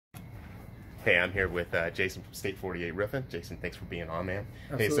Hey, I'm here with Jason from State 48 Roofing. Jason, thanks for being on, man.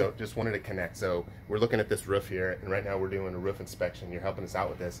 Absolutely. Hey, so just wanted to connect. So we're looking at this roof here, and right now we're doing a roof inspection. You're helping us out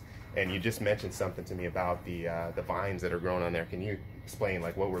with this, and you just mentioned something to me about the vines that are growing on there. Can you explain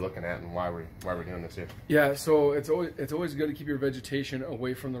like what we're looking at and why we're doing this here? Yeah, so it's always good to keep your vegetation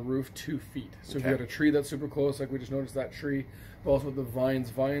away from the roof 2 feet. So if you got a tree that's super close, like we just noticed that tree, but also with the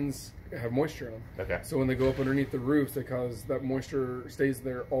vines have moisture in them. Okay. So when they go up underneath the roofs, because that moisture stays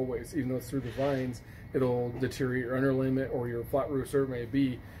there always, even though it's through the vines, it'll deteriorate your underlayment or your flat roof, or it may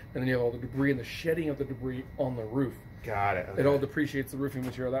be, and then you have all the debris and the shedding of the debris on the roof. Got it. Okay. It all depreciates the roofing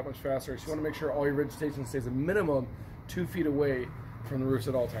material that much faster. So you want to make sure all your vegetation stays a minimum 2 feet away from the roofs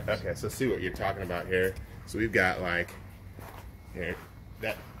at all times. Okay, so see what you're talking about here. So we've got like here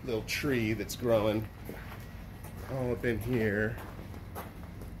that little tree that's growing all up in here,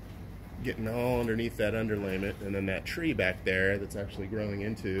 getting all underneath that underlayment, and then that tree back there that's actually growing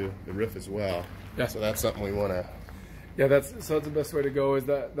into the roof as well. Yeah. So that's something we want to. Yeah, that's the best way to go. Is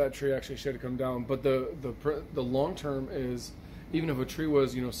that tree actually should come down, but the long term is, even if a tree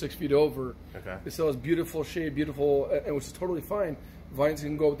was 6 feet over, Okay. it still has beautiful shade, beautiful, and which is totally fine. Vines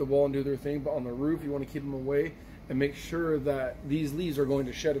can go up the wall and do their thing, but on the roof you want to keep them away and make sure that these leaves are going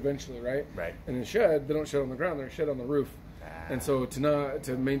to shed eventually, right? Right. And in shed, they don't shed on the ground; they're shed on the roof. And so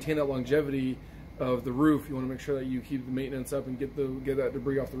to maintain that longevity of the roof, you want to make sure that you keep the maintenance up and get that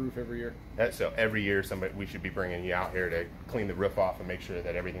debris off the roof every year. So every year, we should be bringing you out here to clean the roof off and make sure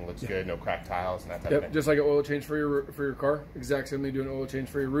that everything looks good, no cracked tiles and that type of thing. Just like an oil change for your car, exact same thing. Do an oil change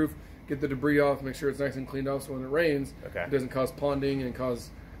for your roof, get the debris off, make sure it's nice and cleaned off, so when it rains, it doesn't cause ponding and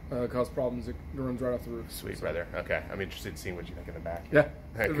cause problems. It runs right off the roof. Sweet, brother. Okay, I'm interested in seeing what you think in the back. Yeah, All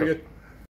right, it'll cool. be good.